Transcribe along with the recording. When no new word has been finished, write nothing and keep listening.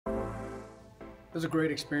It was a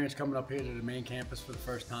great experience coming up here to the main campus for the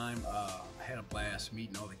first time. I had a blast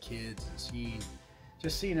meeting all the kids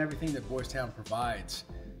and seeing everything that Boys Town provides.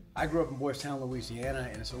 I grew up in Boys Town, Louisiana,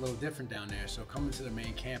 and it's a little different down there. So coming to the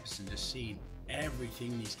main campus and just seeing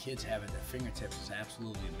everything these kids have at their fingertips is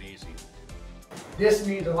absolutely amazing. This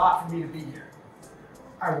means a lot for me to be here.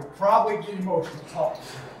 I will probably get emotional talking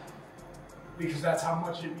because that's how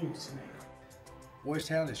much it means to me. Boys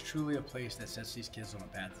Town is truly a place that sets these kids on a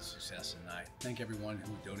path to success, and I thank everyone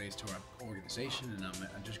who donates to our organization, and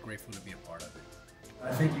I'm just grateful to be a part of it.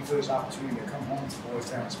 I thank you for this opportunity to come home to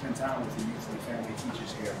Boys Town and spend time with the youth and family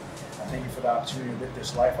teachers here. I thank you for the opportunity to live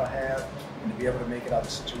this life I have and to be able to make it out of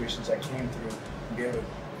the situations I came through and be able to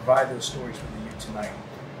provide those stories for the youth tonight.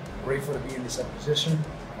 I'm grateful to be in this position,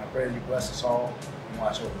 and I pray that you bless us all and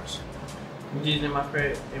watch over us. In Jesus' name I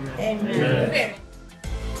pray, amen. Amen. Amen.